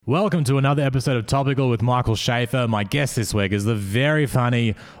Welcome to another episode of Topical with Michael Schaefer. My guest this week is the very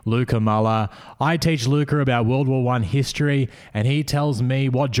funny Luca Muller. I teach Luca about World War I history, and he tells me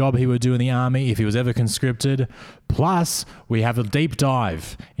what job he would do in the army if he was ever conscripted. Plus, we have a deep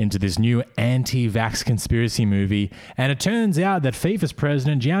dive into this new anti-vax conspiracy movie, and it turns out that FIFA's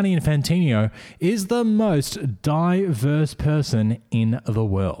president, Gianni Infantino, is the most diverse person in the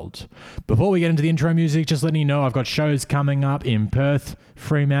world. Before we get into the intro music, just letting you know I've got shows coming up in Perth,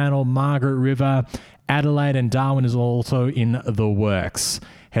 Fremantle, Margaret River, Adelaide, and Darwin is also in the works.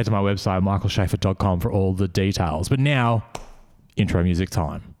 Head to my website, michaelschaefer.com, for all the details. But now, intro music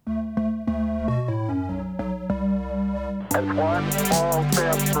time. One small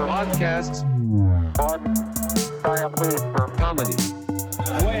step for podcasts. One giant leap for comedy.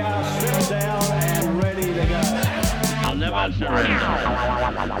 We are stripped down and ready to go. I'll never surrender.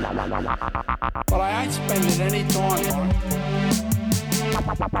 But I ain't spending any time on it.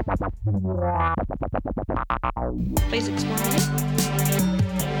 Please explain.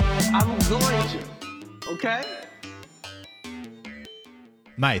 I'm going to. Okay?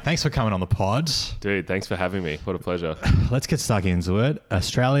 Mate, thanks for coming on the pod. Dude, thanks for having me. What a pleasure. Let's get stuck into it.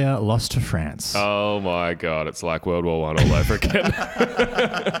 Australia lost to France. Oh my God, it's like World War I all over again.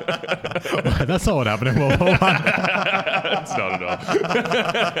 That's not what happened in World War I. It's not at all.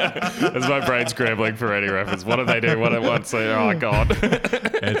 That's my brain scrambling for any reference. What did they do? What at once? Oh my God.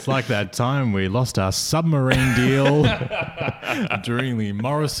 It's like that time we lost our submarine deal during the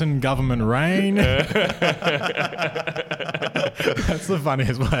Morrison government reign. That's the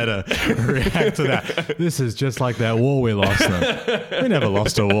funniest way to react to that. This is just like that war we lost them. We never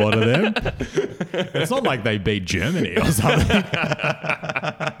lost a war to them. It's not like they beat Germany or something.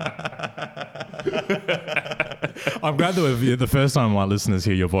 I'm glad that the first time my listeners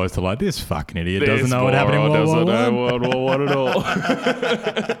hear your voice, they're like, this fucking idiot doesn't know what happened in World War I. Doesn't know World War I at all.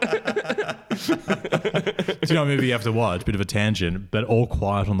 Do you know what movie you have to watch? Bit of a tangent, but All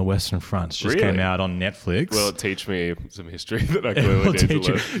Quiet on the Western Front just came out on Netflix. Will it teach me some history that I clearly need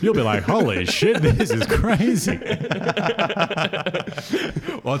to learn? You'll be like, holy shit, this is crazy.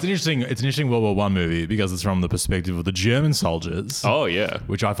 Well, it's an interesting World War I movie because it's from the perspective of the German soldiers. Oh, yeah.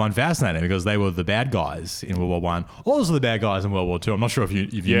 Which I find fascinating because they were the bad guys in World War I. Also the bad guys in World War II. I'm not sure if you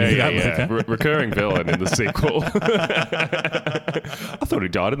knew that. Yeah. Recurring villain in the sequel. I thought he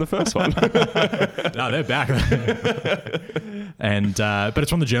died in the first one. No, they're back. And but it's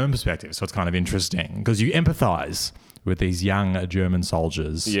from the German perspective, so it's kind of interesting because you empathize with these young German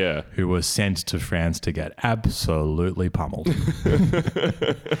soldiers who were sent to France to get absolutely pummeled.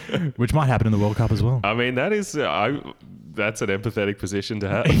 Which might happen in the World Cup as well. I mean, that's an empathetic position to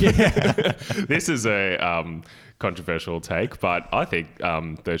have. Yeah. This is a controversial take, but I think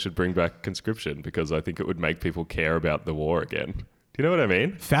they should bring back conscription because I think it would make people care about the war again. Do you know what I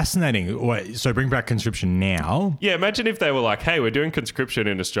mean? Fascinating. Wait, so bring back conscription now? Yeah, imagine if they were like, hey, we're doing conscription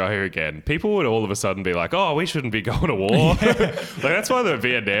in Australia again. People would all of a sudden be like, oh, we shouldn't be going to war. Yeah. Like, that's why the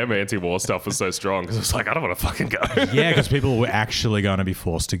Vietnam anti-war stuff was so strong because it's like, I don't want to fucking go. Yeah, because people were actually going to be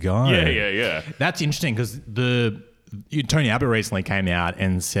forced to go. Yeah. That's interesting because Tony Abbott recently came out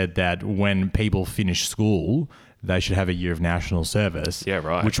and said that when people finish school, they should have a year of national service. Yeah,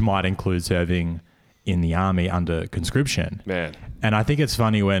 right. Which might include serving in the army under conscription. Man. And I think it's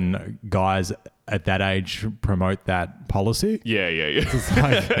funny when guys at that age promote that policy. Yeah. It's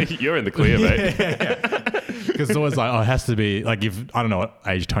like, you're in the clear, mate. Because it's always like, it has to be, like, if, I don't know what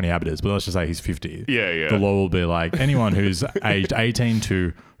age Tony Abbott is, but let's just say he's 50. Yeah. The law will be like, anyone who's aged 18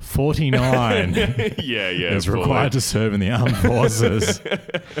 to 49 is required to serve in the armed forces.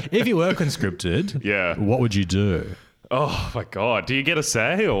 If you were conscripted, what would you do? Oh my God! Do you get a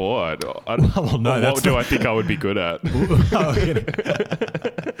say or what? Well, no. What do I think I would be good at?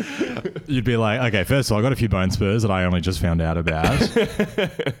 You'd be like, okay, first of all, I got a few bone spurs that I only just found out about.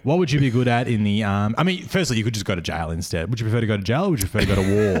 What would you be good at in the I mean, firstly, you could just go to jail instead. Would you prefer to go to jail or would you prefer to go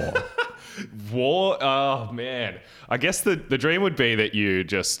to war? War? Oh man! I guess the dream would be that you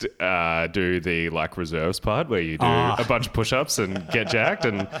just do the like reserves part where you do a bunch of push-ups and get jacked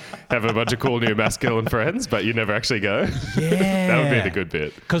and have a bunch of cool new masculine friends, but you never actually go. Yeah, that would be the good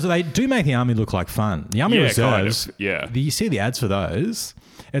bit because they do make the army look like fun. The army reserves, kind of. Yeah. You see the ads for those.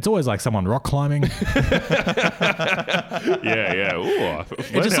 It's always like someone rock climbing. Yeah. Ooh,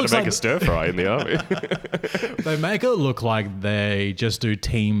 learn how to make a stir fry in the army. They make it look like they just do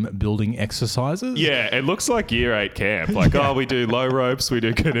team building exercises. Yeah, it looks like year 8 camp. Like, we do low ropes, we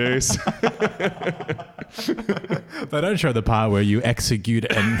do canoes. They don't show the part where you execute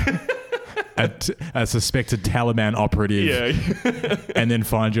a suspected Taliban operative, and then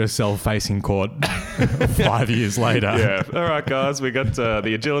find yourself facing court 5 years later. Yeah. All right, guys. We got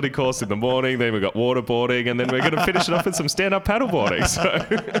the agility course in the morning. Then we got waterboarding, and then we're going to finish it off with some stand-up paddleboarding.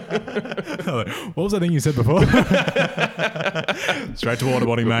 So, what was that thing you said before? Straight to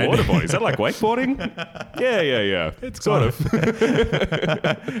waterboarding, mate. Waterboarding? Is that like wakeboarding? Yeah. It's sort of.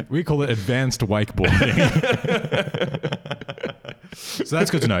 We call it advanced wakeboarding. So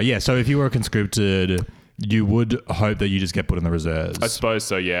that's good to know. Yeah. So if you were conscripted, you would hope that you just get put in the reserves. I suppose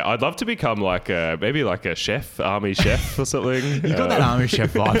so, yeah. I'd love to become maybe like a chef, army chef or something. You got that army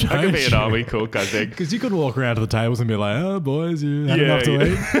chef vibe, I could be an army cook, I think. Because you could walk around to the tables and be like, oh, boys, you had enough to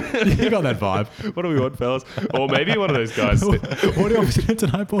eat? You got that vibe. What do we want, fellas? Or maybe one of those guys. What do you want for dinner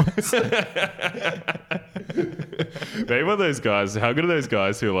tonight, boys? Maybe one of those guys. How good are those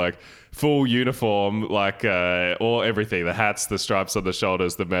guys who are like full uniform, like all everything, the hats, the stripes on the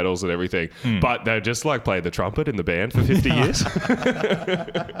shoulders, the medals and everything, but they just like play the trumpet in the band for 50 years?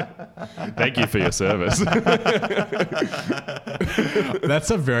 Thank you for your service.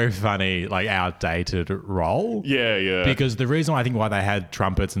 That's a very funny, like outdated role. Yeah. Because the reason I think why they had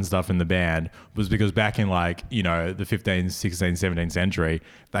trumpets and stuff in the band was because back in like, the 15th, 16th, 17th century,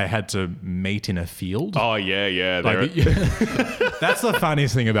 they had to meet in a field. Oh, yeah. Like, that's the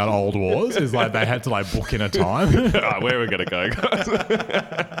funniest thing about old wars is like they had to like book in a time. Where are we going to go, guys?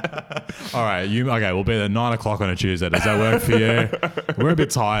 All right, we'll be there 9 o'clock on a Tuesday. Does that work for you? We're a bit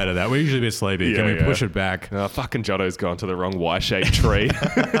tired of that. We're usually a bit sleepy. Can we push it back? Fucking Jono's gone to the wrong Y-shaped tree.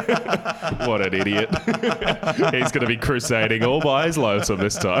 What an idiot. He's going to be crusading all by his lonesome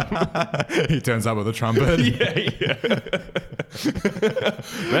this time. He turns up with a trumpet. Yeah.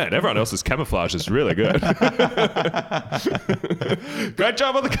 Man, everyone else's camouflage is really good. Great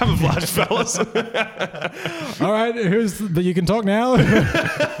job on the camouflage, fellas. All right, you can talk now.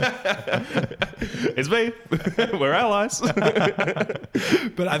 It's me. We're allies.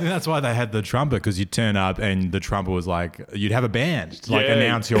 But I think that's why they had the trumpet, because you'd turn up and the trumpet was like, you'd have a band to like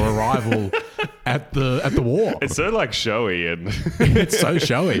announce your arrival at the war. It's so like showy and it's so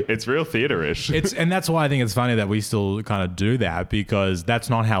showy. It's real theater-ish. And that's why I think it's funny that we still kind of do that, because that's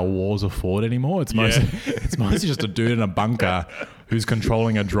not how wars are fought anymore. It's mostly just a dude in a bunker who's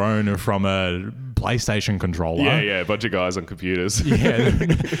controlling a drone from a PlayStation controller. Yeah, a bunch of guys on computers. Yeah,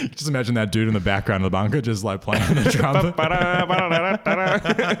 just imagine that dude in the background of the bunker just like playing the trumpet.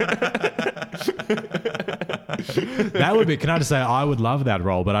 That would be, can I just say, I would love that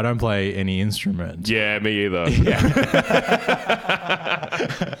role, but I don't play any instrument. Yeah, me either. Yeah.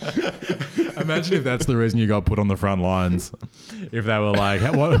 Imagine if that's the reason you got put on the front lines. If they were like,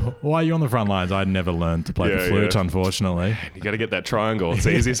 why are you on the front lines? I'd never learned to play the flute, unfortunately. You got to get that triangle. It's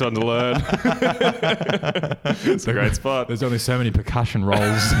the easiest one to learn. It's a great spot. There's only so many percussion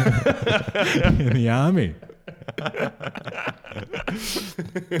roles in the army.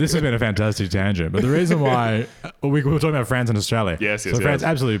 This has been a fantastic tangent, but the reason why we were talking about France and Australia. Yes. So France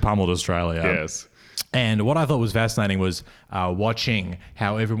absolutely pummeled Australia. Yes. And what I thought was fascinating was watching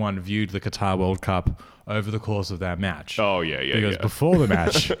how everyone viewed the Qatar World Cup over the course of that match. Oh, yeah. Because before the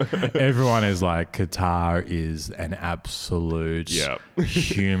match, everyone is like, Qatar is an absolute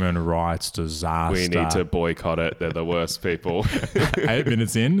human rights disaster. We need to boycott it. They're the worst people. 8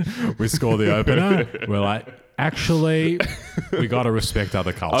 minutes in, we score the opener. We're like, actually, we got to respect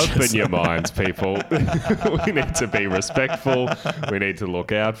other cultures. Open your minds, people. We need to be respectful. We need to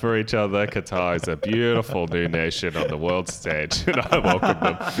look out for each other. Qatar is a beautiful new nation on the world stage, and I welcome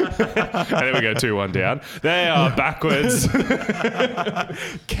them. And then we go 2-1 down. They are backwards.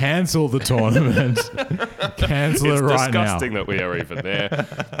 Cancel the tournament. Cancel it right now. It's disgusting that we are even there.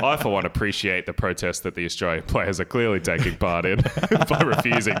 I, for one, appreciate the protest that the Australian players are clearly taking part in by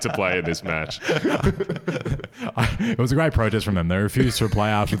refusing to play in this match. It was a great protest from them. They refused to play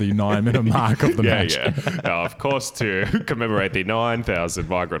after the 9-minute mark of the match. Of course, to commemorate the 9,000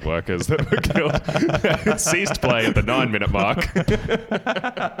 migrant workers that were killed, ceased play at the 9-minute mark.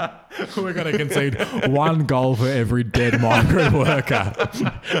 We're going to concede 1 goal for every dead migrant worker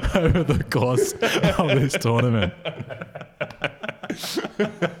over the course of this tournament.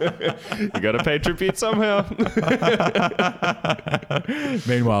 You got to pay tribute somehow.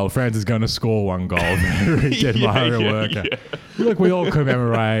 Meanwhile, France is going to score 1 goal for every dead migrant worker. Yeah. Look, we all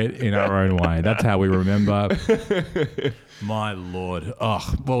commemorate in our own way. That's how we remember. My Lord.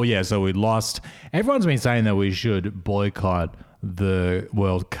 Oh, well, yeah, so we lost. Everyone's been saying that we should boycott the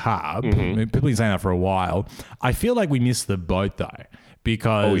World Cup. I mean, people have been saying that for a while. I feel like we missed the boat, though,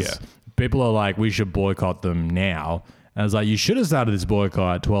 because people are like, we should boycott them now. I was like, you should have started this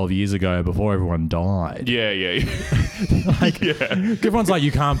boycott 12 years ago before everyone died. Yeah. Like, everyone's like,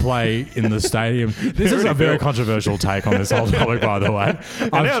 you can't play in the stadium. This is a very controversial take on this whole topic, by the way.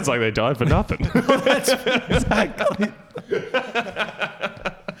 And now it's like they died for nothing. Exactly.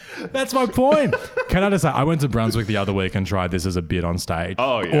 That's my point. Can I just say, I went to Brunswick the other week and tried this as a bit on stage.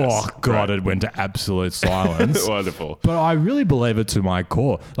 Oh, yes. Oh, God, it went to absolute silence. Wonderful. But I really believe it to my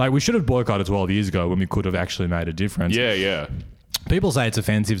core. Like, we should have boycotted 12 years ago when we could have actually made a difference. Yeah. People say it's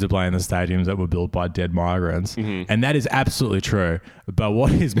offensive to play in the stadiums that were built by dead migrants, and that is absolutely true. But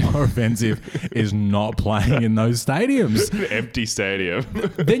what is more offensive is not playing in those stadiums. An empty stadium.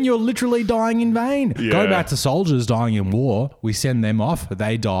 Then you're literally dying in vain. Yeah. Go back to soldiers dying in war. We send them off,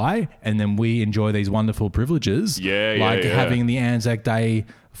 they die, and then we enjoy these wonderful privileges. Like having the Anzac Day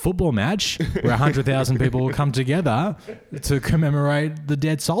football match where 100,000 people will come together to commemorate the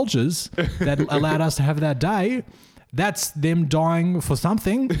dead soldiers that allowed us to have that day. That's them dying for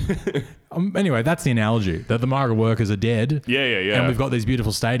something. Anyway, that's the analogy, that the migrant workers are dead. Yeah. And we've got these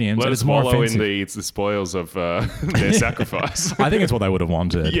beautiful stadiums. Let and us it's more wallow offensive. in the spoils of their sacrifice. I think it's what they would have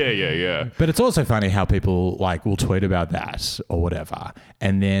wanted. Yeah. But it's also funny how people like will tweet about that or whatever.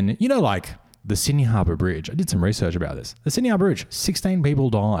 And then, you know, like the Sydney Harbour Bridge. I did some research about this. The Sydney Harbour Bridge, 16 people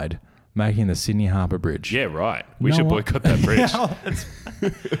died making the Sydney Harbour Bridge. Yeah, right. We should boycott that bridge.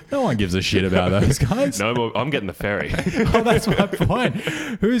 No one gives a shit about those guys. No more. I'm getting the ferry. Oh, that's my point.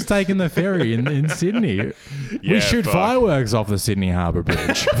 Who's taking the ferry in Sydney? Yeah, we shoot fireworks off the Sydney Harbour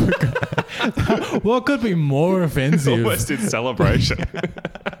Bridge. What could be more offensive? Almost in celebration.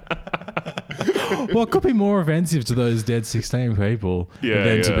 What could be more offensive to those dead 16 people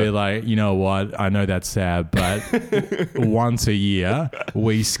than to be like, you know what? I know that's sad, but once a year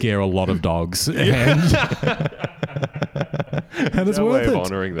we scare a lot of dogs, and it's No worth way it. of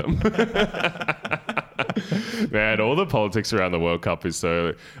honouring them. Man, all the politics around the World Cup is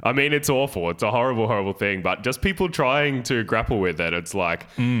so... I mean, it's awful. It's a horrible, horrible thing. But just people trying to grapple with it, it's like,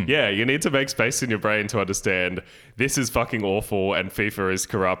 yeah, you need to make space in your brain to understand this is fucking awful and FIFA is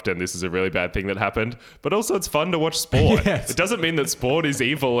corrupt and this is a really bad thing that happened. But also it's fun to watch sport. Yes. It doesn't mean that sport is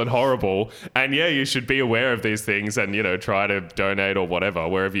evil and horrible. And yeah, you should be aware of these things and, you know, try to donate or whatever,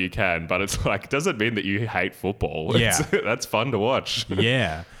 wherever you can. But it's like, it doesn't mean that you hate football. Yeah. That's fun to watch.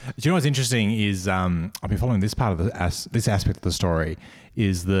 Yeah. Do you know what's interesting is I've been following this part of this aspect of the story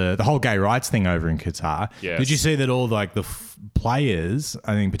is the whole gay rights thing over in Qatar. Yes. Did you see that all like the players,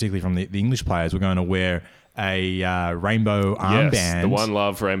 I think particularly from the English players, were going to wear a rainbow armband? Yes, the One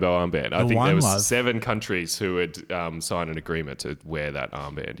Love rainbow armband. I think One there was Love. 7 countries who had signed an agreement to wear that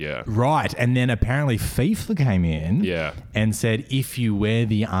armband. Yeah. Right. And then apparently FIFA came in Yeah. and said if you wear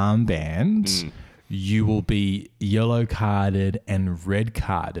the armband, you will be yellow carded and red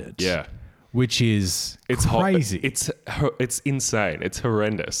carded. Yeah. Which is It's crazy. It's insane. It's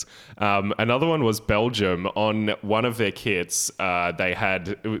horrendous. Another one was Belgium. On one of their kits, they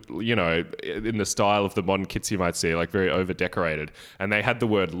had, you know, in the style of the modern kits you might see, like very over decorated, and they had the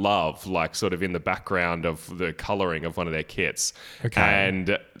word love, like sort of in the background of the coloring of one of their kits. Okay.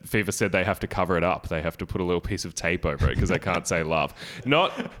 And FIFA said they have to cover it up. They have to put a little piece of tape over it because they can't say love.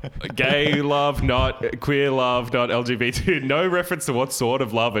 Not gay love, not queer love, not LGBT. No reference to what sort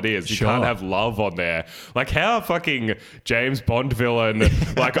of love it is. You can't have love on there. Like, how fucking James Bond villain,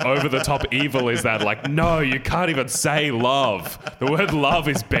 like over the top evil is that? Like, no, you can't even say love. The word love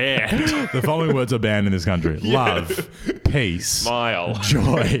is banned. The following words are banned in this country. Love, peace, Smile,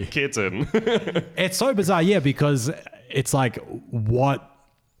 joy. kitten. It's so bizarre, yeah, because it's like what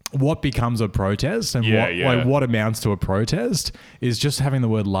becomes a protest and like what amounts to a protest is just having the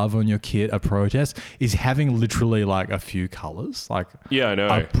word love on your kit. A protest is having literally like a few colors, like Yeah, I know.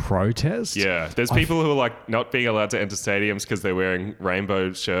 a protest. Yeah, there's people who are like not being allowed to enter stadiums because they're wearing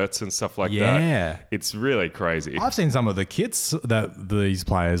rainbow shirts and stuff like that. Yeah. It's really crazy. I've seen some of the kits that these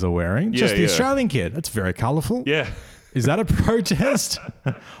players are wearing. Just the yeah. Australian kit. It's very colourful. Yeah. Is that a protest?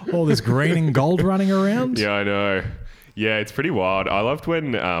 All this green and gold running around? Yeah, I know. Yeah, it's pretty wild. I loved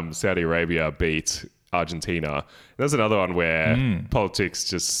when Saudi Arabia beat Argentina. There's another one where politics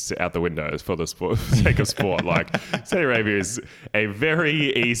just out the window for the sake of sport. Like, Saudi Arabia is a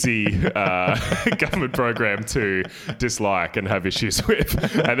very easy government program to dislike and have issues with.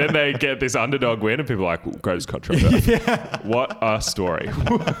 And then they get this underdog win and people are like, greatest country on earth. What a story.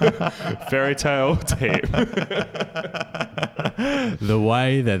 Fairy tale team. The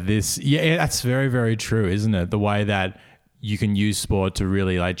way that this... Yeah, that's very, very true, isn't it? The way that you can use sport to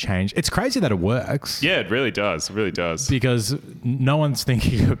really like change. It's crazy that it works. Yeah, it really does. It really does. Because no one's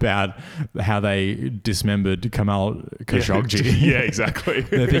thinking about how they dismembered Kamal Khashoggi. Yeah, exactly.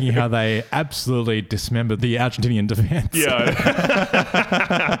 They're thinking how they absolutely dismembered the Argentinian defense. Yeah.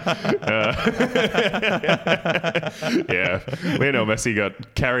 Yeah. Lionel Messi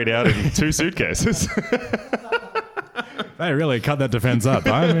got carried out in 2 suitcases. They really cut that defense up.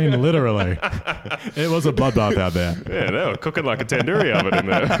 I mean, literally. It was a bloodbath out there. Yeah, they were cooking like a tandoori oven in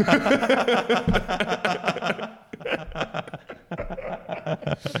there.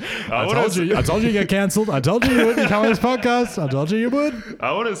 I told you get cancelled. I told you would come on this podcast. I told you would.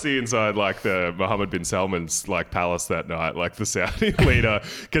 I want to see inside like the Mohammed bin Salman's like palace that night, like the Saudi leader,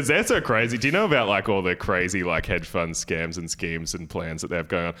 because they're so crazy. Do you know about like all the crazy like hedge fund scams and schemes and plans that they have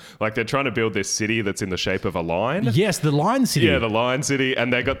going on? Like they're trying to build this city that's in the shape of a lion. Yes, the Lion City. Yeah, the Lion City,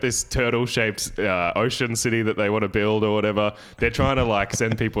 and they got this turtle-shaped ocean city that they want to build or whatever. They're trying to like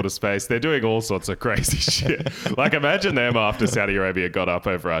send people to space. They're doing all sorts of crazy shit. Like imagine them after Saudi Arabia got up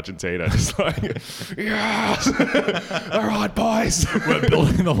over Argentina, just like, yes, all right, boys, We're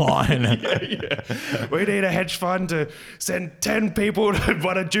building the line. yeah. We need a hedge fund to send 10 people to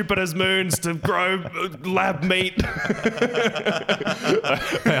one of Jupiter's moons to grow lab meat.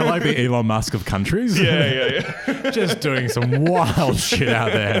 They're like the Elon Musk of countries. Yeah. Just doing some wild shit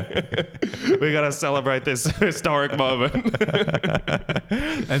out there. We got to celebrate this historic moment.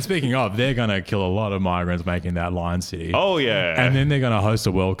 And speaking of, they're going to kill a lot of migrants making that Lion City. Oh, yeah. And then they're going to host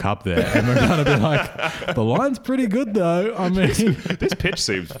a World Cup there. And we're going to be like, the line's pretty good though. I mean, this pitch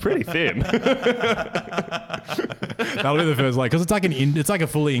seems pretty thin. that'll be the first, like, because it's like a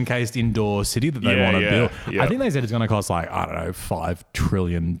fully encased indoor city that they want to build. Yeah. I think they said it's going to cost like, I don't know, $5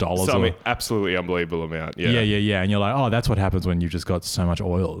 trillion. Some absolutely unbelievable amount. Yeah. And you're like, oh, that's what happens when you've just got so much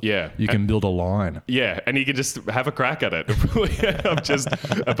oil. Yeah. You can build a line. Yeah, and you can just have a crack at it. Of just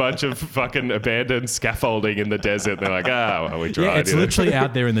a bunch of fucking abandoned scaffolding in the desert. They're like, well, we tried. Yeah, it's literally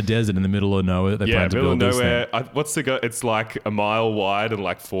out there in the desert in the middle of nowhere. They plan to middle of build nowhere. this thing. What's the go? It's like a mile wide and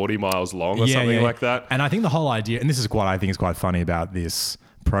like 40 miles long or something like that. And I think the whole idea, and this is what I think is quite funny about this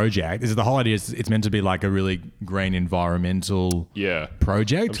project, is that the whole idea is it's meant to be like a really green environmental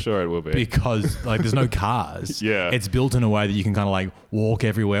project. I'm sure it will be. Because like there's no cars. It's built in a way that you can kind of like walk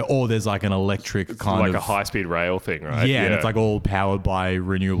everywhere, or there's like an electric kind of like a high-speed rail thing, right? Yeah, and it's like all powered by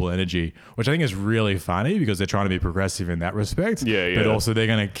renewable energy, which I think is really funny because they're trying to be progressive in that respect. Yeah. But also they're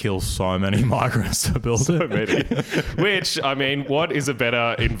going to kill so many migrants to build so many. Which, I mean, what is a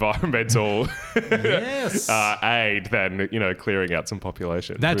better environmental aid than, clearing out some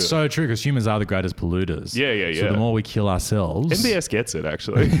population? That's so true because humans are the greatest polluters. Yeah. So the more we kill ourselves... MBS gets it,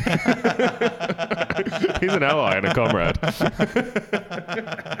 actually. He's an ally and a comrade.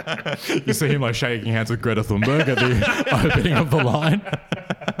 You see him like shaking hands with Greta Thunberg at the opening of the line.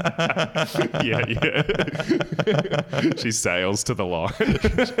 Yeah. She sails to the line.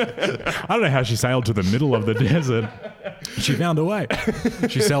 I don't know how she sailed to the middle of the desert. She found a way.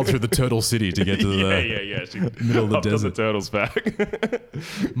 She sailed through the Turtle City to get to the She middle of the hopped on desert. the turtle's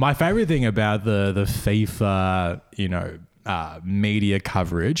back. My favorite thing about the FIFA, media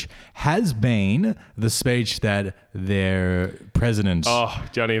coverage has been the speech that their president... Oh,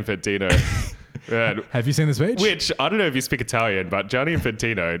 Gianni Infantino. Man. Have you seen the speech? Which, I don't know if you speak Italian, but Gianni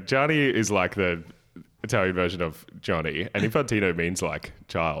Infantino, Gianni is like the Italian version of Johnny, and Infantino means like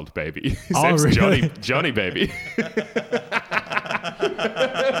child, baby. His name's really? Johnny baby.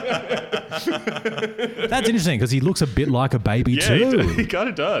 That's interesting because he looks a bit like a baby too. He kind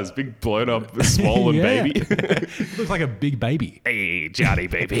of does. Big blown up, swollen baby. He looks like a big baby. Hey, Johnny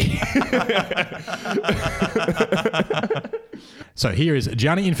baby. So here is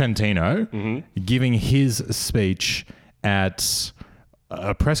Gianni Infantino giving his speech at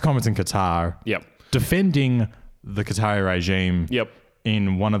a press conference in Qatar. Yep. Defending the Qatari regime. Yep.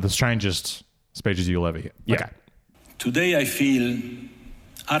 In one of the strangest speeches you'll ever hear. Yeah. Okay. Today I feel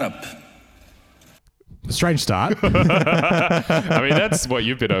Arab. Strange start. I mean, that's what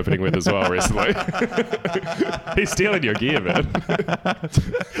you've been opening with as well recently. He's stealing your gear, man.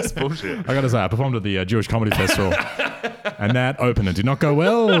 It's bullshit. I gotta say, I performed at the Jewish Comedy Festival, and that opener did not go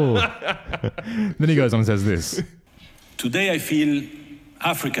well. Then he goes on and says this. Today I feel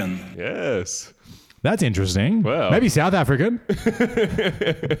African. Yes. That's interesting. Wow. Maybe South African. Is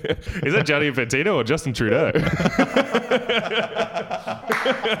that Gianni Infantino or Justin Trudeau?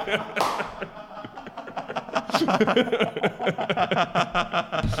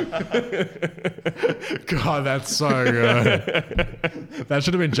 God, that's so good. That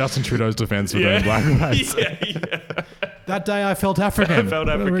should have been Justin Trudeau's defense for doing blackface. Yeah. That day I felt African. I felt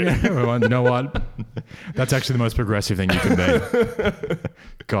African. Everyone, you know what? That's actually the most progressive thing you can be.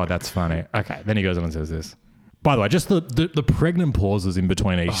 God, that's funny. Okay, then he goes on and says this. By the way, just the pregnant pauses in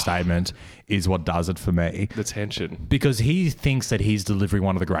between each statement is what does it for me. The tension. Because he thinks that he's delivering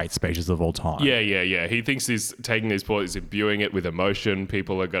one of the great speeches of all time. Yeah. He thinks he's taking these pauses, imbuing it with emotion.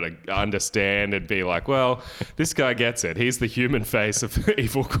 People are going to understand and be like, well, this guy gets it. He's the human face of the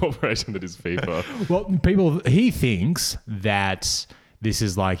evil corporation that is FIFA. Well, he thinks that this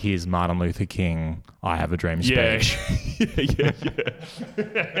is like his Martin Luther King, I have a dream speech. Yeah.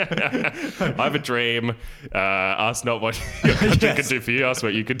 I have a dream. Ask not what your country can do for you, ask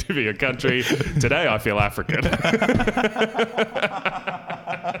what you can do for your country. Today I feel African.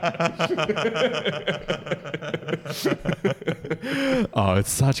 Oh,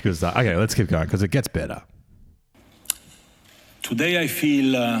 it's such good stuff. Okay, let's keep going because it gets better. Today I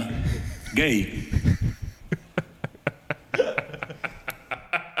feel gay.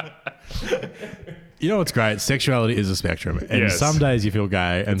 You know what's great? Sexuality is a spectrum. And Yes. some days you feel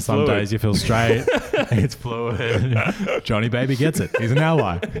gay and some fluid. days you feel straight. It's fluid. Johnny Baby gets it. He's an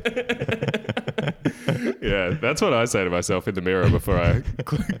ally. Yeah, that's what I say to myself in the mirror before I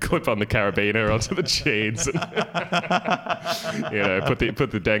clip on the carabiner onto the jeans and put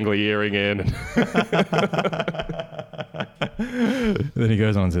the dangly earring in. Then he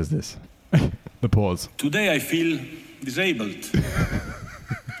goes on and says this. The pause. Today I feel disabled.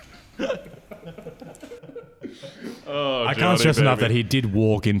 Oh, I can't stress enough that he did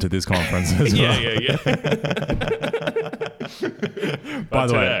walk into this conference as well. Yeah. By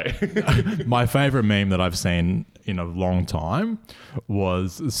the way, my favorite meme that I've seen in a long time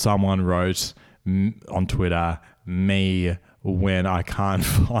was someone wrote on Twitter, me when I can't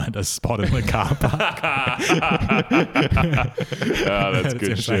find a spot in the car park. Oh, that's It's good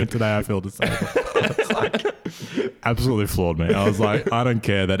insane. shit. Today I feel disabled. It's like, absolutely floored me. I was like, I don't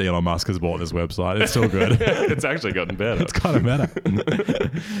care that Elon Musk has bought this website. It's still good. It's actually gotten better. It's kind of better. And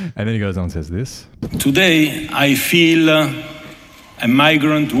then he goes on and says this. Today I feel a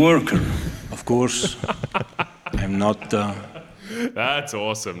migrant worker. Of course, I'm not. That's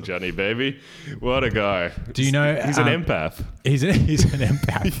awesome, Johnny baby. What a guy. Do you know... He's an empath. He's an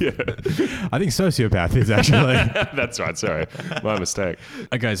empath. Yeah. I think sociopath is actually... That's right. Sorry. My mistake.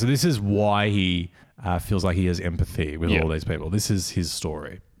 Okay, so this is why he feels like he has empathy with Yeah. all these people. This is his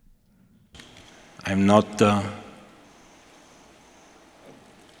story. I'm not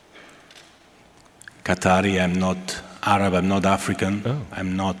Qatari. I'm not Arab. I'm not African. Oh.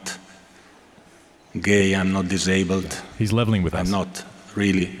 I'm not gay. I'm not disabled. He's leveling with us. I'm not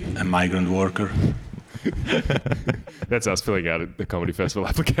really a migrant worker. That's us filling out the Comedy Festival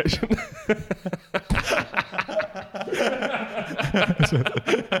application.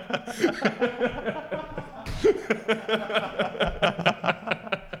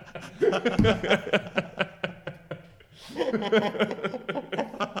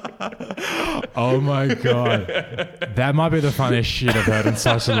 Oh my God. That might be the funniest shit I've heard in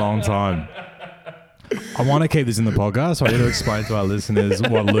such a long time. I want to keep this in the podcast, so I need to explain to our listeners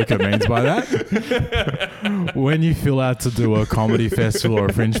what Luca means by that. When you fill out to do a comedy festival or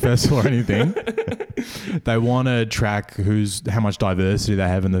a fringe festival or anything, they want to track how much diversity they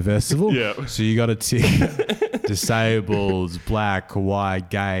have in the festival. Yeah. So you got to tick disabled, black, white,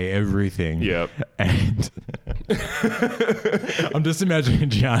 gay, everything. Yep. And I'm just imagining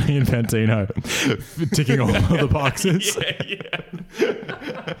Gianni Infantino ticking all of the boxes. Yeah.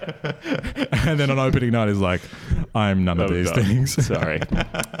 And then on opening night, he's like, I'm none of Oh, these God. things. Sorry.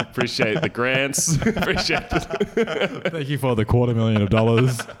 Appreciate the grants. Appreciate the... Thank you for the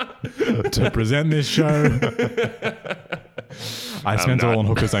 $250,000 to present this show. I spent all on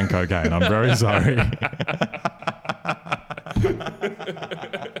hookers and cocaine. I'm very sorry.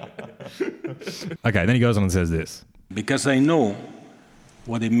 Okay, then he goes on and says this. Because I know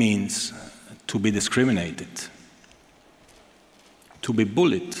what it means to be discriminated, to be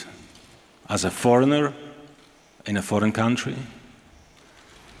bullied as a foreigner in a foreign country,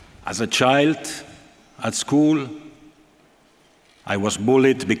 as a child at school. I was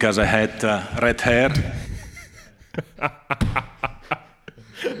bullied because I had red hair.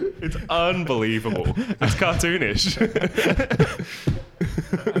 It's unbelievable. It's cartoonish.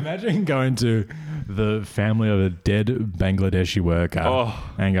 Imagine going to the family of a dead Bangladeshi worker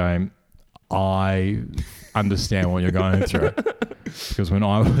and going, I understand what you're going through. Because when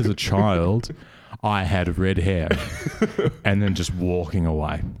I was a child, I had red hair. And then just walking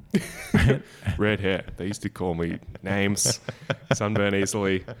away. Red hair. They used to call me names. Sunburn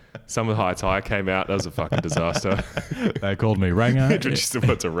easily. Summer High Tie came out. That was a fucking disaster. They called me Ranger. Introduced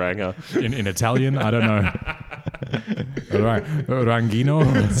them to Ranger. In Italian, I don't know. Rangino?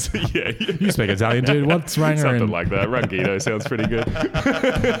 Yeah. You speak Italian, dude. What's Ranger? Something like that. Rangino sounds pretty good.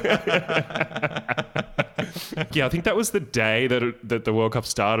 Yeah, I think that was the day that the World Cup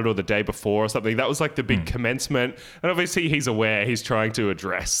started, or the day before or something. That was like the big commencement. And obviously he's aware, he's trying to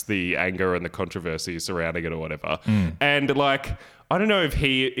address the anger and the controversy surrounding it or whatever. And like, I don't know if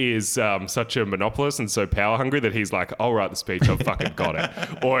he is such a monopolist and so power hungry that he's like, I'll write the speech, I've fucking got it.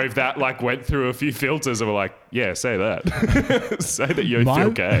 Or if that like went through a few filters and were like, yeah, say that. Say that you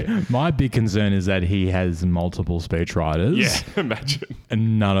feel gay. My big concern is that he has multiple speechwriters. Yeah, imagine.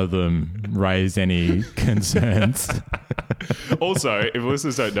 And none of them raise any concerns. Also, if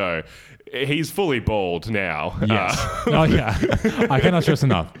listeners don't know, he's fully bald now. Yes. Oh, yeah. I cannot stress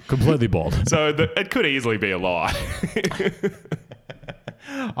enough. Completely bald. So it could easily be a lie.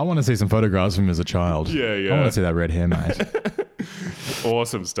 I want to see some photographs of him as a child. Yeah, yeah. I want to see that red hair, mate.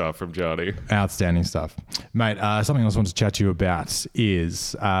 Awesome stuff from Johnny. Outstanding stuff. Mate, something else I want to chat to you about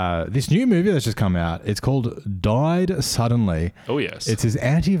is this new movie that's just come out. It's called Died Suddenly. Oh, yes. It's his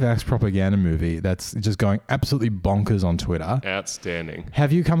anti-vax propaganda movie that's just going absolutely bonkers on Twitter. Outstanding.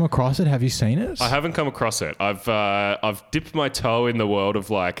 Have you come across it? Have you seen it? I haven't come across it. I've dipped my toe in the world of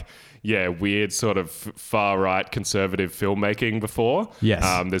like, yeah, weird sort of far-right conservative filmmaking before. Yes.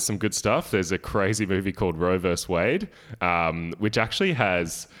 There's some good stuff. There's a crazy movie called Roe vs. Wade, which actually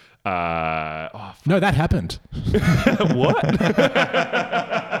has... No, that happened. What?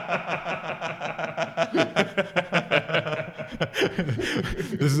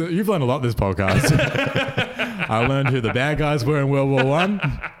 You've learned a lot this podcast. I learned who the bad guys were in World War One.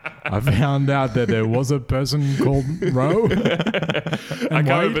 I found out that there was a person called Roe. I can't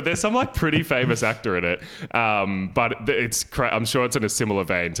remember. There's some like pretty famous actor in it, but I'm sure it's in a similar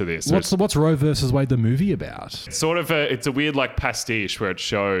vein to this. What's Roe versus Wade the movie about? Sort of it's a weird like pastiche where it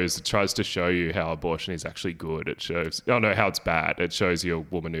tries to show you how abortion is actually good. It shows how it's bad. It shows you a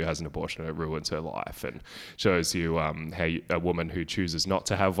woman who has an abortion and it ruins her life, and shows you a woman who chooses not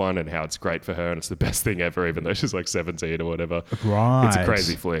to have one and how it's great for her and it's the best thing ever, even though she's like 17 or whatever. Right. It's a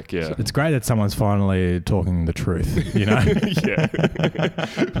crazy flick. Yeah. It's great that someone's finally talking the truth, you know? Yeah.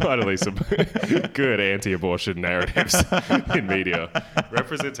 Finally, some good anti-abortion narratives in media.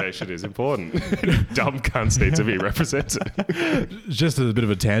 Representation is important. Dumb cunts need to be represented. Just a bit of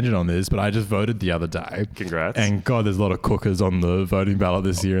a tangent on this, but I just voted the other day. Congrats. And God, there's a lot of cookers on the voting ballot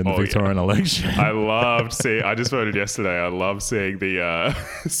this year in the Victorian election. I just voted yesterday. I love seeing the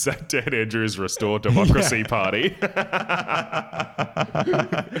Dan Andrews Restore Democracy Party.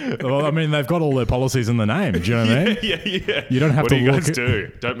 Well, I mean, they've got all their policies in the name. Do you know what I mean? Yeah. You don't have what to do you look guys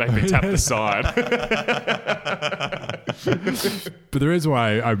do? Don't make me tap the sign. But the reason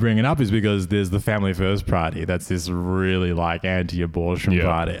why I bring it up is because there's the Family First Party. That's this really like anti-abortion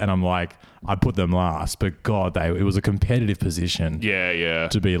party. And I'm like, I put them last, but God, it was a competitive position. Yeah.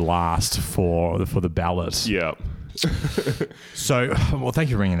 To be last for the ballot. Yeah. So, well, thank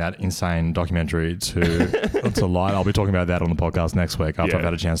you for bringing that insane documentary to light. I'll be talking about that on the podcast next week after I've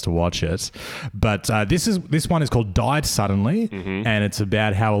had a chance to watch it. But this one is called Died Suddenly, and it's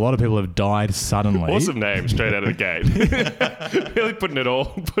about how a lot of people have died suddenly. Awesome name, straight out of the gate. Really putting it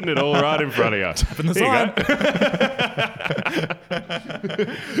all right in front of you. Tapping the sign.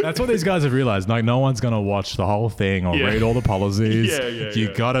 That's what these guys have realized. Like, no one's going to watch the whole thing or read all the policies.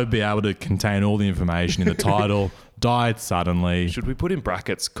 You got to be able to contain all the information in the title. Died suddenly. Should we put in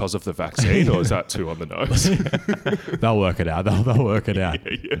brackets because of the vaccine, or is that too on the nose? They'll work it out. They'll work it out.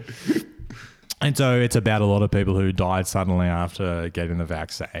 Yeah. And so it's about a lot of people who died suddenly after getting the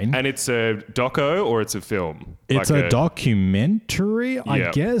vaccine. And it's a doco or it's a film? It's like a documentary, I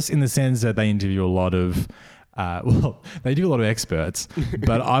guess, in the sense that they interview a lot of... they do a lot of experts,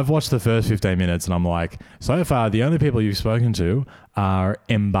 but I've watched the first 15 minutes and I'm like, so far, the only people you've spoken to are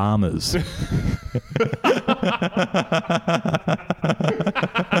embalmers. This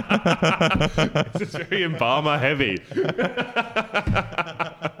is very embalmer heavy.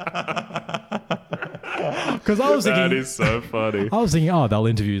 Because I was thinking... That is so funny. I was thinking, they'll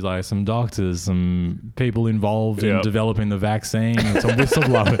interview like some doctors, some people involved in developing the vaccine, and some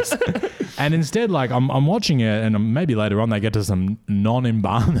whistleblowers. And instead, like, I'm watching it, and maybe later on they get to some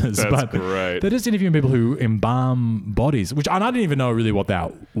non-embalmers. That's great. They're just interviewing people who embalm bodies, and I didn't even know really what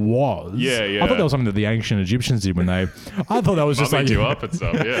that was. Yeah. I thought that was something that the ancient Egyptians did when they... I thought that was just like... you up and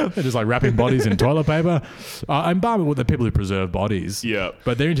stuff, yeah. They're just like wrapping bodies in toilet paper. Embalming with the people who preserve bodies. Yeah.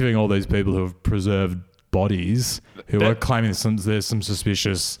 But they're interviewing all these people who have preserved bodies who are claiming there's some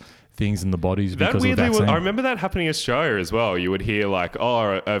suspicious things in the bodies That because of the weirdly, vaccine. I remember that happening in Australia as well. You would hear like,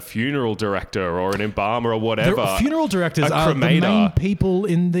 oh, a funeral director or an embalmer or whatever. The funeral directors a are the cremator. main people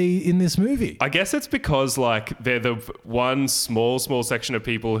in this movie. I guess it's because like they're the one small section of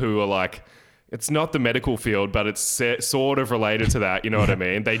people who are like, it's not the medical field, but it's sort of related to that. You know what I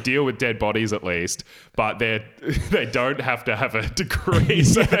mean? They deal with dead bodies at least, but they don't have to have a degree,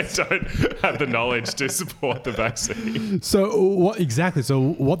 so they don't have the knowledge to support the vaccine. So what exactly? So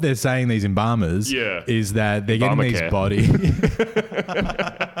what they're saying, these embalmers, is that they're getting these body.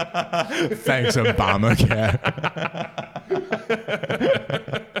 Thanks, Obamacare.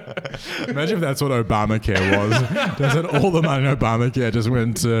 Imagine if that's what Obamacare was. Doesn't all the money in Obamacare just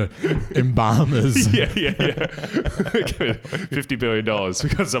went to embalmers? Yeah. $50 billion. We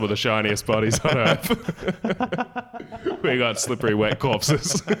got some of the shiniest bodies on earth. We got slippery, wet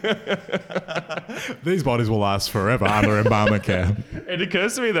corpses. These bodies will last forever under Obamacare. It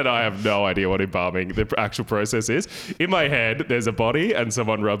occurs to me that I have no idea what embalming, the actual process is. In my head, there's a body and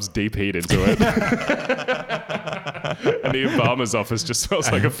someone rubs deep heat into it. And the embalmer's office just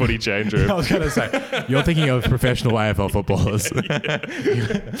smells like a footy change room. I was going to say, you're thinking of professional AFL footballers.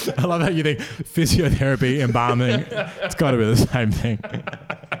 I love how you think physiotherapy, embalming, it's got to be the same thing.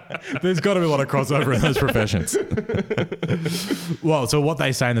 There's got to be a lot of crossover in those professions. Well, so what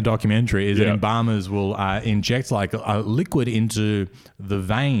they say in the documentary is that embalmers will inject like a liquid into the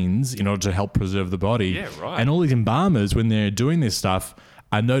veins in order to help preserve the body. Yeah, right. And all these embalmers, when they're doing this stuff,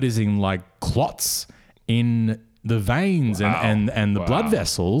 are noticing like clots in the veins and the blood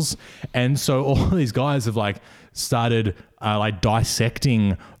vessels. And so all these guys have like started like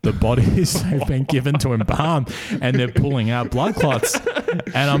dissecting the bodies they've been given to embalm, and they're pulling out blood clots.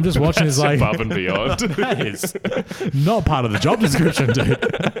 And I'm just watching this like above and beyond. That is not part of the job description, dude.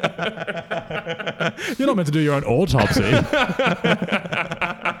 You're not meant to do your own autopsy.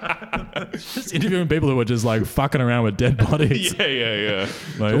 Just interviewing people who are just like fucking around with dead bodies. Yeah.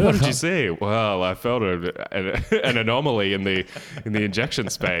 Like, So what did you see? Well, I felt an anomaly in the injection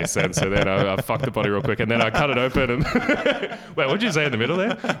space, and so then I fucked the body real quick, and then I cut it open. And wait, what did you say in the middle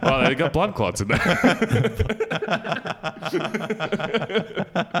there? Well, they got blood clots in there.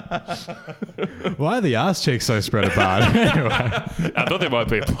 Why are the ass cheeks so spread apart? Anyway. I thought there might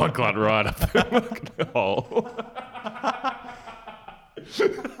be a blood clot right up the hole.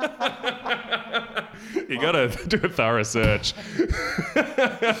 You gotta do a thorough search.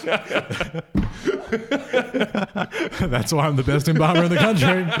 That's why I'm the best embalmer in the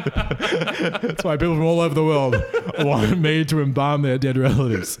country. That's why people from all over the world want me to embalm their dead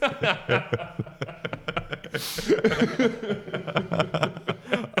relatives.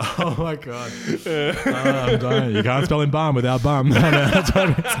 Oh my god! I'm dying. You can't spell embalm without bum. That's what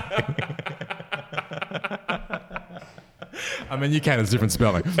I'm saying. I mean, you can. It's different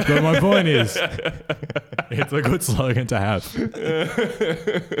spelling. But my point is, it's a good slogan to have.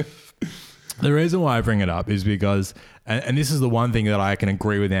 The reason why I bring it up is because, and this is the one thing that I can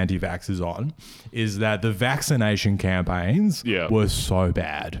agree with anti-vaxxers on, is that the vaccination campaigns were so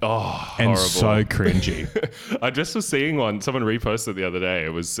bad. Oh, and horrible. so cringy. I just was seeing one. Someone reposted the other day.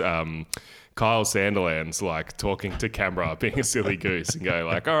 It was Kyle Sandilands like talking to camera, being a silly goose, and going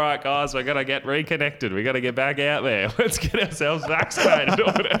like, "All right, guys, we're gonna get reconnected. We got to get back out there. Let's get ourselves vaccinated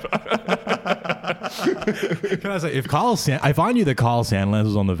or whatever." Can I say, if I knew that Kyle Sandilands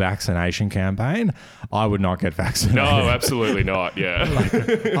was on the vaccination campaign, I would not get vaccinated. No, absolutely not. Yeah.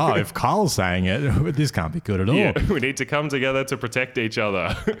 If Kyle's saying it, this can't be good at all. Yeah, we need to come together to protect each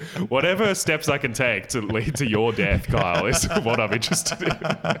other. Whatever steps I can take to lead to your death, Kyle, is what I'm interested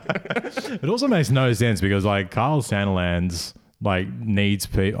in. It also makes no sense because like Kyle Sandilands like needs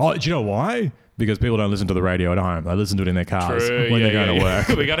people. Oh, do you know why? Because people don't listen to the radio at home. They listen to it in their cars when they're going to work.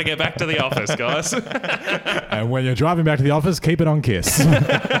 We got to get back to the office, guys. And when you're driving back to the office, keep it on Kiss.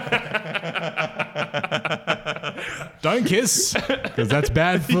 Don't kiss, because that's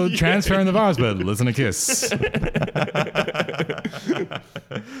bad for transferring the virus, but listen to Kiss.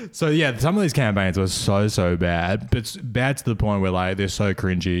 So yeah, some of these campaigns were so bad, but it's bad to the point where like they're so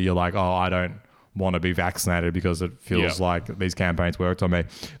cringy, you're like, oh, I don't want to be vaccinated because it feels like these campaigns worked on me.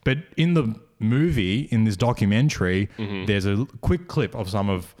 But in the movie, in this documentary, there's a quick clip of some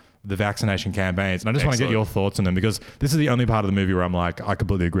of the vaccination campaigns, and I just want to get your thoughts on them because this is the only part of the movie where I'm like, I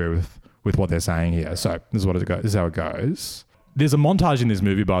completely agree with what they're saying here. So this is what it goes. This is how it goes. There's a montage in this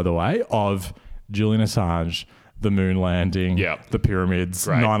movie, by the way, of Julian Assange, the moon landing, the pyramids,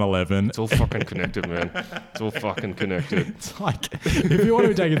 9/11. It's all fucking connected, man. It's all fucking connected. It's like, if you want to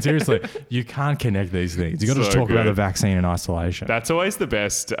be taken seriously, you can't connect these things. You got to just talk about the vaccine in isolation. That's always the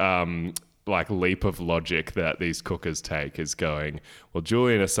best like leap of logic that these cookers take is going, well,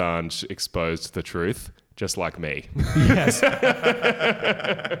 Julian Assange exposed the truth. Just like me. Yes.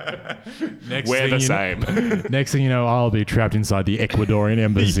 We're the same. Next thing you know, I'll be trapped inside the Ecuadorian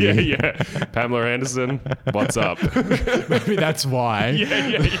embassy. Yeah. Pamela Anderson, what's up? Maybe that's why.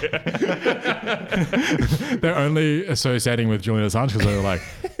 Yeah. They're only associating with Julian Assange because they're like,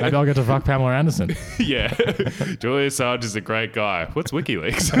 maybe I'll get to fuck Pamela Anderson. Yeah. Julian Assange is a great guy. What's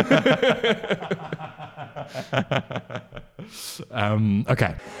WikiLeaks?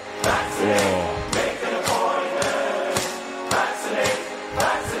 Okay.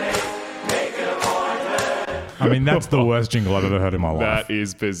 I mean, that's the worst jingle I've ever heard in my life. That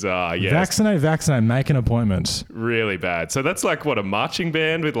is bizarre, yes. Vaccinate, make an appointment. Really bad. So that's like, what, a marching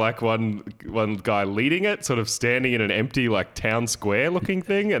band with like one guy leading it, sort of standing in an empty like town square looking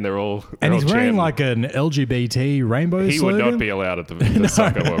thing, and they're all he's wearing chanting. like an LGBT rainbow He slogan. would not be allowed at the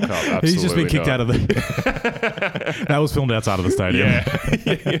Soccer World Cup. Absolutely He's just been kicked not. out of the... That was filmed outside of the stadium.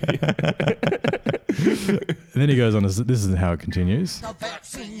 And then he goes on, this is how it continues.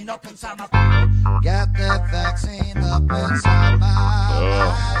 Get that vaccine up inside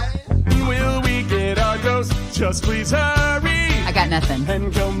my mind. Will we get our dose? Just please hurry I got nothing.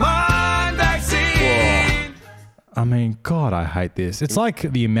 and come on, vaccine. I mean, God, I hate this. It's like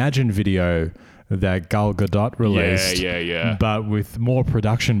the Imagine video that Gal Gadot released. Yeah. But with more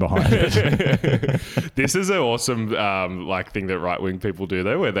production behind it. This is an awesome like thing that right-wing people do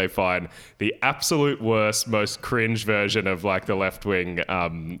though, where they find the absolute worst, most cringe version of like the left-wing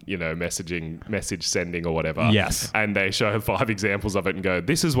message sending or whatever. Yes. And they show 5 examples of it and go,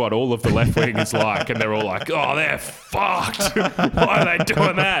 this is what all of the left-wing is like. And they're all like, oh, they're fucked. Why are they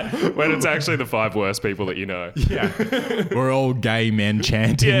doing that? When it's actually the 5 worst people that you know. Yeah. We're all gay men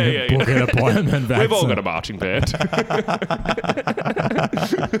chanting, Yeah. book an appointment. We've all got a marching band.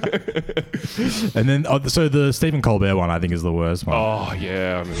 And then, so the Stephen Colbert one, I think, is the worst one. Oh,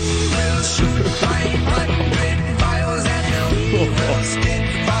 yeah.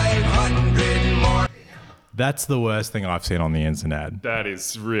 That's the worst thing I've seen on the internet. That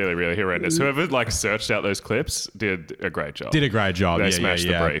is really, really horrendous. Whoever like searched out those clips did a great job. Did a great job. They smashed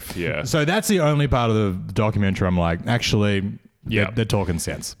the brief, yeah. So that's the only part of the documentary I'm like, actually, Yeah. they're talking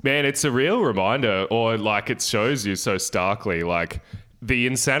sense. Man, it's a real reminder, or like it shows you so starkly, like the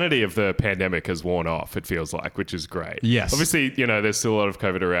insanity of the pandemic has worn off, it feels like, which is great. Yes. Obviously, there's still a lot of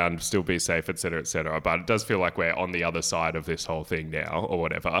COVID around, still be safe, et cetera, but it does feel like we're on the other side of this whole thing now or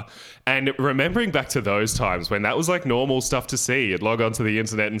whatever. And remembering back to those times when that was like normal stuff to see, you'd log onto the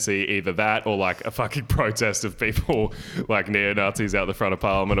internet and see either that or like a fucking protest of people like neo-Nazis out the front of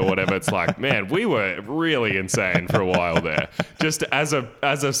Parliament or whatever. It's like, man, we were really insane for a while there. Just as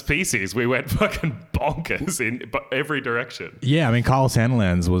a species, we went fucking bonkers in every direction. Yeah, I mean, Kyle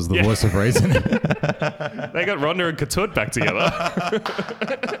Sandilands was the voice of reason. They got Rhonda and Katut back together.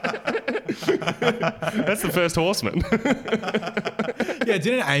 That's the first horseman. Yeah,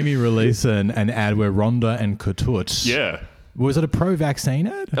 didn't Amy release an ad where Rhonda and Katut... Yeah. Was it a pro-vaccine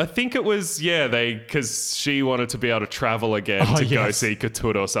ad? I think it was, because she wanted to be able to travel again to go see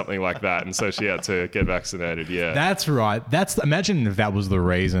Katut or something like that. And so she had to get vaccinated, yeah. That's right. Imagine if that was the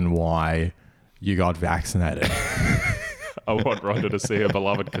reason why you got vaccinated. I want Rhonda to see her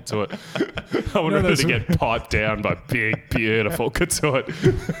beloved Katut. I want her to get piped down by big, beautiful Katut.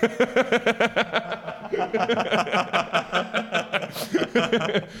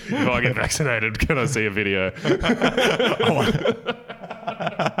 If I get vaccinated, can I see a video?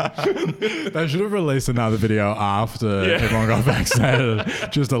 They should have released another video after everyone got vaccinated.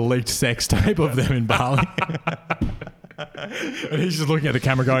 Just a leaked sex tape of them in Bali. And he's just looking at the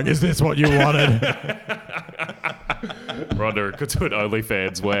camera going, is this what you wanted? Rhonda and Katut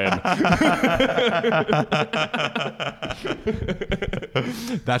OnlyFans when?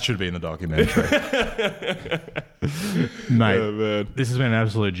 That should be in the documentary. Mate, Oh, man. this has been an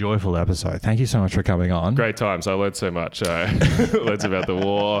absolutely joyful episode. Thank you so much for coming on. Great times. I learned so much. I learned about the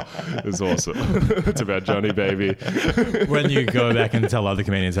war. It was awesome. It's about Johnny Baby. When you go back and tell other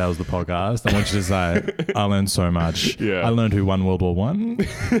comedians how was the podcast, I want you to say, I learned so much. Yeah. I learned who won World War I.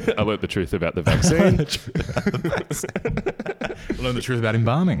 I learned the truth about the vaccine. I learned the truth about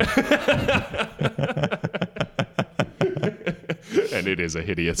embalming. And it is a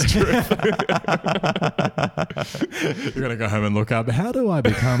hideous truth. You're going to go home and look up, how do I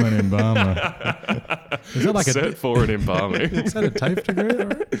become an embalmer? Is that like Set for an embalming. Is that a TAFE degree?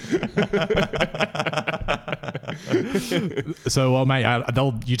 So, well, mate,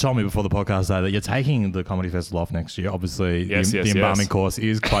 you told me before the podcast that you're taking the comedy festival off next year. Obviously, the embalming course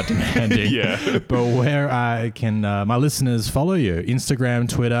is quite demanding. Yeah. But where can my listeners follow you? Instagram,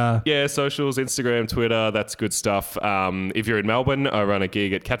 Twitter? Yeah, socials, Instagram, Twitter, that's good stuff. If you're in Melbourne, I run a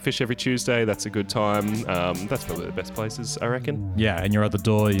gig at Catfish every Tuesday. That's a good time. That's probably the best places, I reckon. Yeah, and you're at the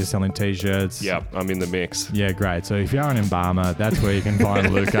door, you're selling T-shirts. Yeah, I'm in the mix. Yeah, great. So if you're an embalmer, that's where you can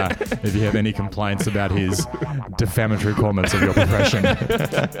find Luca if you have any complaints about his defamatory comments of your profession.